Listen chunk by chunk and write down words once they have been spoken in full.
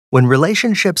When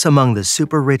relationships among the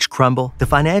super rich crumble, the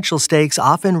financial stakes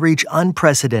often reach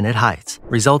unprecedented heights,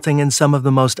 resulting in some of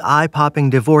the most eye-popping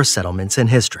divorce settlements in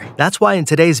history. That's why in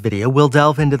today's video, we'll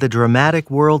delve into the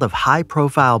dramatic world of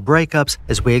high-profile breakups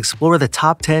as we explore the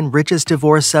top 10 richest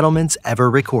divorce settlements ever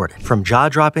recorded. From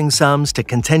jaw-dropping sums to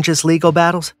contentious legal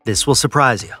battles, this will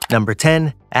surprise you. Number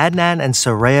 10. Adnan and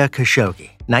Soraya Khashoggi,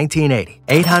 1980,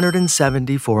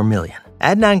 $874 million.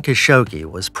 Adnan Khashoggi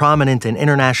was prominent in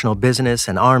international business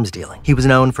and arms dealing. He was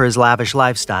known for his lavish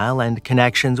lifestyle and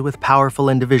connections with powerful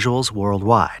individuals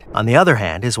worldwide. On the other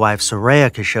hand, his wife Soraya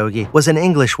Khashoggi was an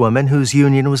Englishwoman whose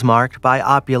union was marked by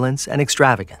opulence and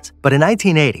extravagance. But in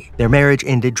 1980, their marriage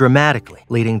ended dramatically,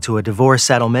 leading to a divorce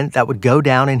settlement that would go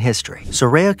down in history.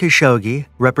 Soraya Khashoggi,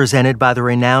 represented by the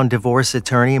renowned divorce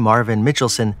attorney Marvin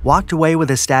Mitchelson, walked away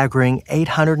with a staggering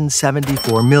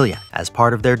 $874 million as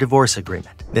part of their divorce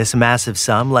agreement. This massive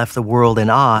sum left the world in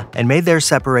awe and made their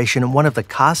separation one of the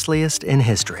costliest in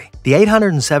history. The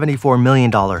 $874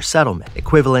 million settlement,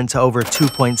 equivalent to over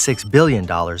 $2.6 billion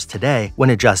today when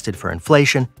adjusted for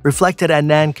inflation, reflected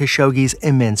Adnan Khashoggi's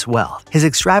immense wealth. His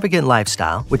extravagant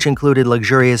lifestyle, which included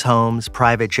luxurious homes,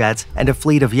 private jets, and a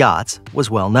fleet of yachts, was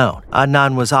well known.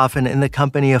 Adnan was often in the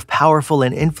company of powerful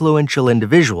and influential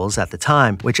individuals at the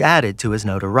time, which added to his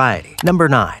notoriety. Number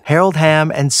 9. Harold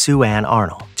Hamm and Sue Ann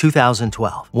Arnold,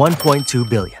 2012, $1.2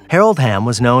 billion. Harold Hamm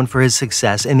was known for his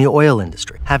success in the oil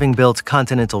industry, having built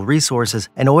Continental Resources,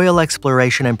 an oil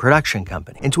exploration and production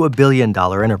company, into a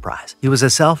billion-dollar enterprise. He was a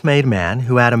self-made man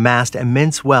who had amassed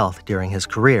immense wealth during his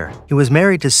career. He was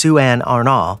married to Sue Ann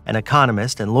Arnold, an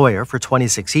economist and lawyer, for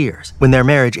 26 years. When their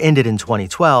marriage ended in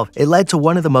 2012, it led to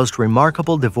one of the most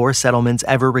remarkable divorce settlements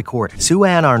ever recorded. Sue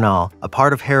Ann Arnold, a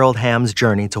part of Harold Hamm's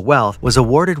journey to wealth, was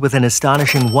awarded with an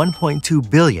astonishing $1.2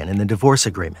 billion in the divorce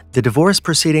agreement. The divorce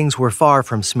proceedings were far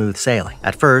from smooth sailing.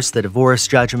 At first, the divorce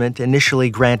judgment initially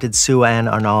granted Sue Ann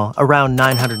Arnold around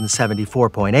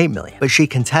 $974.8 million, but she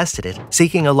contested it,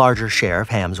 seeking a larger share of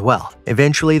Hamm's wealth.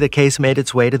 Eventually, the case made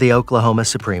its way to the Oklahoma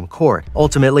Supreme Court.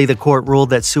 Ultimately, the court ruled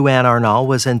that Sue Ann Arnold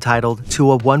was entitled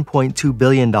to a $1.2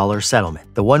 billion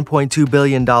settlement. The $1.2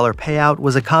 billion payout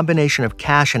was a combination of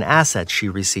cash and assets she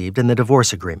received in the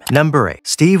divorce agreement. Number 8.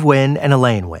 Steve Wynn and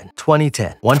Elaine Wynn,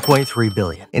 2010, $1.3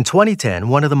 billion. In 2010,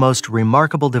 one of the most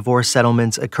remarkable divorce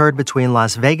settlements occurred between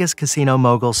Las Vegas casino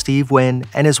mogul Steve Wynn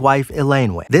and his wife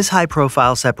Elaine Wynn. This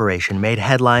high-profile separation made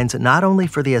headlines not only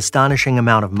for the astonishing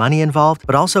amount of money involved,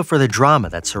 but also for the drama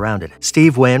that surrounded it.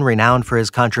 Steve Wynn, renowned for his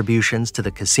contributions to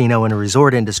the casino and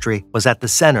resort industry, was at the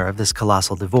center of this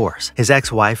colossal divorce. His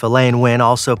ex-wife Elaine Wynn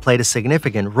also played a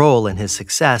significant role in his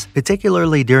success,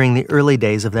 particularly during the early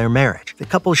days of their marriage. The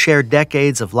couple shared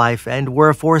decades of life and were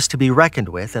a force to be reckoned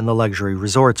with in the luxury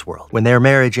resorts world. When their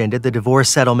marriage ended, the divorce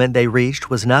settlement they reached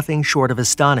was nothing short of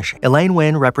astonishing. Elaine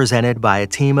Wynn, represented by a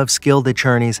team of skilled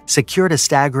attorneys, secured a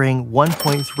staggering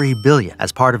 $1.3 billion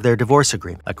as part of their divorce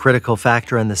agreement. A critical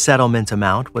factor in the settlement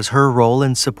amount was her role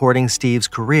in supporting Steve's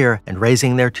career and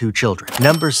raising their 2 children.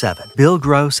 Number 7. Bill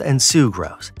Gross and Sue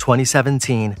Gross,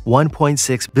 2017,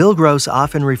 $1.6 Bill Gross,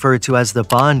 often referred to as the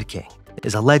Bond King,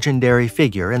 is a legendary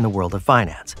figure in the world of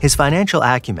finance. His financial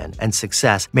acumen and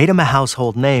success made him a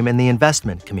household name in the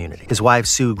investment community. His wife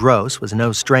Sue Gross was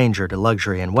no stranger to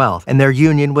luxury and wealth, and their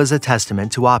union was a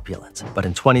testament to opulence. But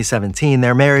in 2017,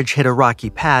 their marriage hit a rocky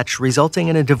patch, resulting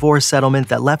in a divorce settlement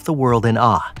that left the world in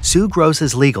awe. Sue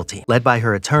Gross's legal team, led by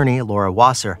her attorney Laura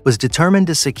Wasser, was determined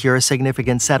to secure a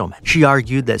significant settlement. She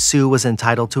argued that Sue was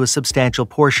entitled to a substantial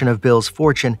portion of Bill's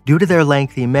fortune due to their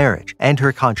lengthy marriage and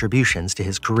her contributions to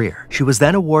his career. She was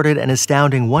then awarded an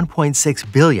astounding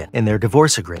 $1.6 billion in their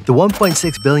divorce agreement. The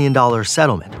 $1.6 billion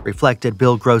settlement reflected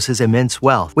Bill Gross's immense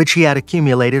wealth, which he had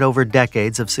accumulated over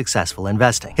decades of successful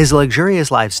investing. His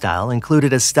luxurious lifestyle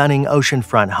included a stunning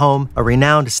oceanfront home, a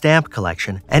renowned stamp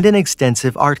collection, and an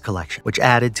extensive art collection, which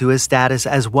added to his status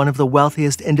as one of the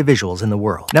wealthiest individuals in the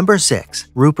world. Number 6.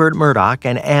 Rupert Murdoch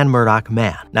and Anne Murdoch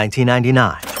Mann,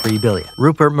 1999, $3 billion.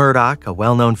 Rupert Murdoch, a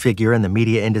well-known figure in the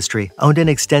media industry, owned an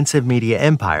extensive media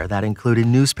empire that included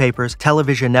newspapers,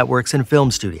 television networks, and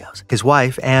film studios. His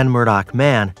wife, Anne Murdoch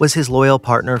Mann, was his loyal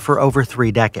partner for over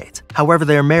 3 decades. However,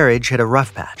 their marriage hit a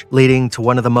rough patch, leading to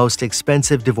one of the most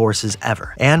expensive divorces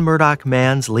ever. Anne Murdoch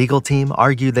Mann's legal team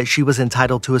argued that she was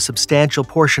entitled to a substantial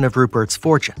portion of Rupert's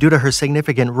fortune due to her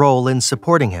significant role in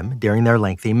supporting him during their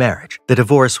lengthy marriage. The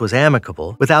divorce was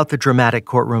amicable, without the dramatic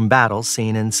courtroom battles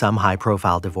seen in some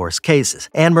high-profile divorce cases.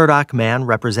 Anne Murdoch Mann,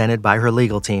 represented by her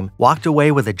legal team, walked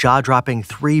away with a jaw-dropping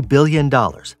 $3 billion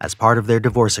billion as part of their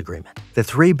divorce agreement. The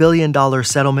 $3 billion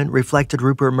settlement reflected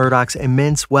Rupert Murdoch's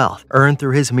immense wealth earned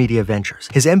through his media ventures.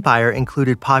 His empire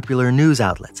included popular news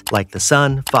outlets like The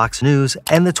Sun, Fox News,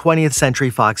 and the 20th Century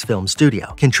Fox Film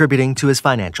Studio, contributing to his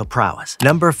financial prowess.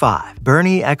 Number 5.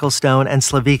 Bernie Ecclestone and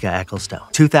Slavica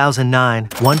Ecclestone. 2009,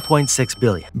 $1.6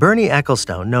 billion. Bernie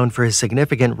Ecclestone, known for his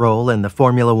significant role in the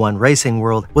Formula One racing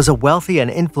world, was a wealthy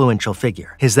and influential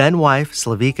figure. His then-wife,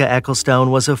 Slavica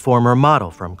Ecclestone, was a former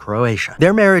model from Croatia.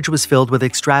 Their marriage was filled with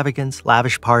extravagance,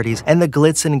 lavish parties, and the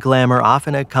glitz and glamour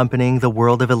often accompanying the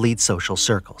world of elite social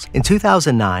circles. In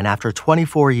 2009, after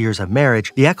 24 years of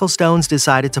marriage, the Ecclestones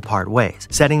decided to part ways,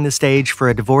 setting the stage for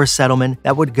a divorce settlement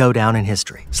that would go down in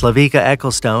history. Slavica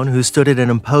Ecclestone, who stood at an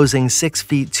imposing 6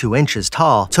 feet 2 inches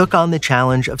tall, took on the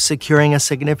challenge of securing a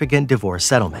significant divorce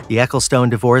settlement. The Ecclestone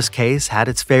divorce case had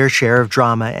its fair share of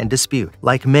drama and dispute.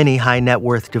 Like many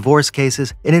high-net-worth divorce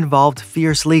cases, it involved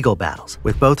fierce legal battles,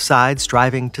 with both sides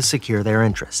striving to secure their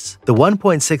interests. The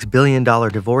 $1.6 billion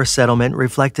divorce settlement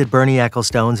reflected Bernie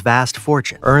Ecclestone's vast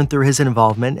fortune, earned through his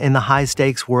involvement in the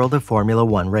high-stakes world of Formula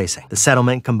One racing. The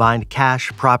settlement combined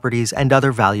cash, properties, and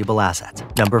other valuable assets.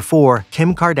 Number 4.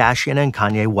 Kim Kardashian and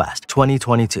Kanye West.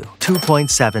 2022,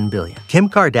 $2.7 billion. Kim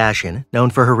Kardashian, known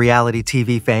for her reality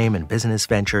TV fame and business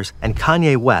ventures, and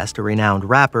Kanye West, a renowned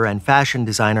rapper and fashion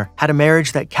designer, had a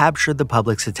marriage that captured the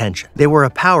public's attention. They were a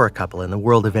power couple in the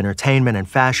world of entertainment and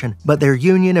fashion, but their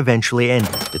union eventually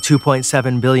ended. The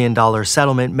 $2.7 billion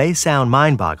settlement may sound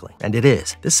mind-boggling, and it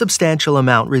is. This substantial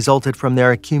amount resulted from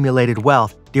their accumulated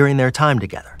wealth during their time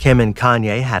together. Kim and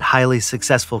Kanye had highly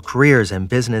successful careers in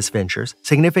business ventures,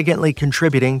 significantly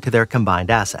contributing to their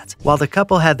combined assets. While the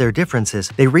couple had their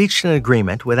differences, they reached an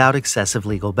agreement without excessive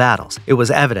legal battles. It was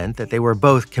evident that they were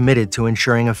both committed to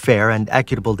ensuring a fair and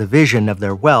equitable division of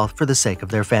their wealth for the sake of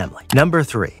their family. Number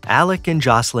 3. Alec and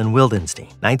Jocelyn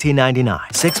Wildenstein. 1999,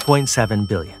 $6.7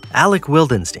 billion. Alec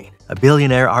Wildenstein, a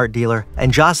billionaire art dealer,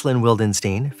 and Jocelyn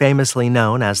Wildenstein, famously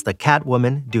known as the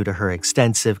Catwoman due to her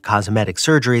extensive cosmetic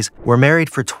surgeries, were married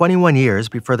for 21 years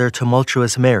before their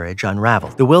tumultuous marriage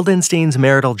unraveled. The Wildensteins'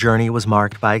 marital journey was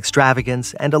marked by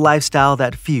extravagance and a lifestyle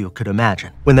that few could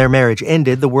imagine. When their marriage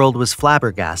ended, the world was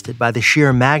flabbergasted by the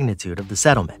sheer magnitude of the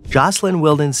settlement. Jocelyn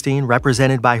Wildenstein,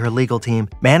 represented by her legal team,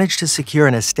 managed to secure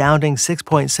an astounding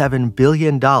 $6.7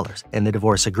 billion in the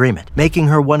divorce agreement, making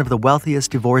her one of the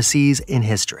wealthiest divorcees in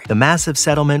history. The massive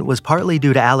settlement was partly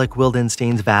due to Alec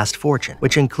Wildenstein's vast fortune,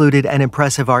 which included an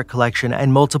impressive art collection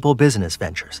and multiple business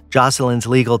ventures. Jocelyn's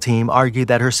legal team argued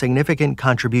that her significant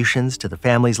contributions to the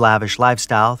family's lavish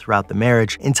lifestyle throughout the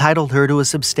marriage entitled her to a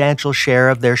substantial share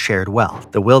of their shared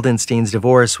wealth. The Wildensteins'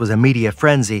 divorce was a media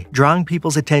frenzy, drawing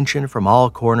people's attention from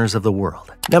all corners of the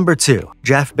world. Number 2.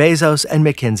 Jeff Bezos and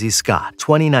Mackenzie Scott.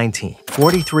 2019,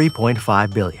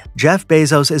 $43.5 billion. Jeff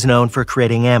Bezos is known for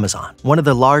creating Amazon, one of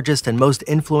the largest and most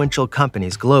influential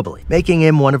companies globally, making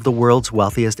him one of the world's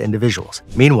wealthiest individuals.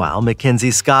 Meanwhile,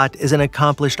 Mackenzie Scott is an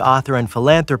accomplished author and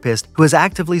philanthropist who has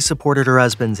actively supported her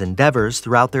husband's endeavors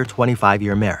throughout their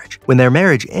 25-year marriage. When their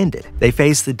marriage ended, they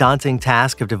faced the daunting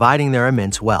task of dividing their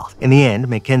immense wealth. In the end,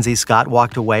 Mackenzie Scott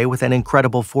walked away with an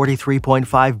incredible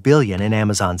 $43.5 billion in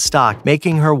Amazon stock,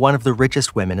 making her one of the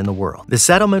richest women in the world. The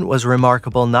settlement was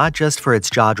remarkable not just for its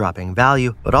jaw-dropping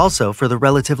value, but also for the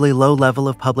relatively low level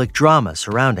of public drama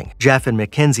surrounding it. Jeff and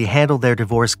Mackenzie handled their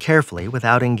divorce carefully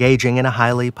without engaging in a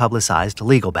highly publicized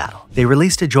legal battle. They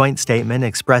released a joint statement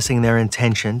expressing their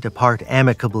intention to part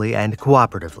amicably and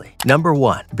cooperatively. Number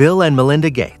 1. Bill and Melinda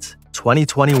Gates.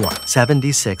 2021,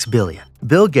 $76 billion.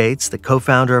 Bill Gates, the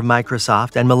co-founder of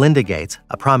Microsoft, and Melinda Gates,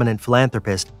 a prominent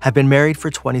philanthropist, have been married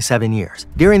for 27 years.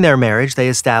 During their marriage, they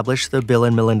established the Bill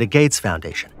and Melinda Gates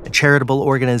Foundation, a charitable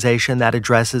organization that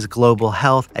addresses global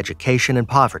health, education, and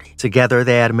poverty. Together,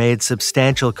 they had made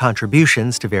substantial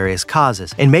contributions to various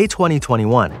causes. In May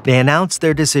 2021, they announced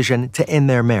their decision to end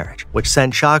their marriage, which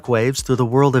sent shockwaves through the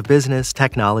world of business,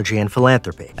 technology, and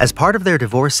philanthropy. As part of their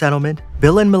divorce settlement,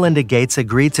 Bill and Melinda Gates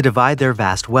agreed to divide their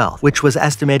vast wealth, which was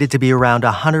estimated to be around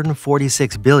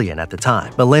 $146 billion at the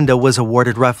time. Melinda was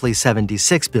awarded roughly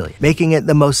 $76 billion, making it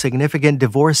the most significant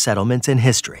divorce settlement in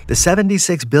history. The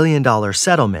 $76 billion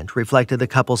settlement reflected the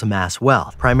couple's mass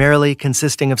wealth, primarily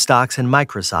consisting of stocks in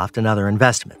Microsoft and other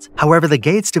investments. However, the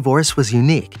Gates divorce was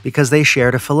unique because they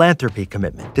shared a philanthropy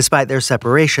commitment. Despite their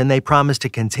separation, they promised to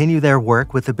continue their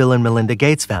work with the Bill and Melinda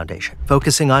Gates Foundation,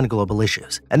 focusing on global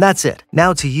issues. And that's it.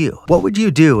 Now to you. What would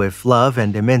you do if love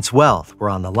and immense wealth were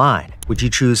on the line? Would you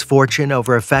choose fortune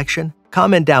over affection?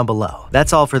 Comment down below.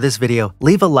 That's all for this video.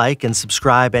 Leave a like and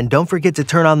subscribe, and don't forget to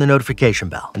turn on the notification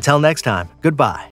bell. Until next time, goodbye.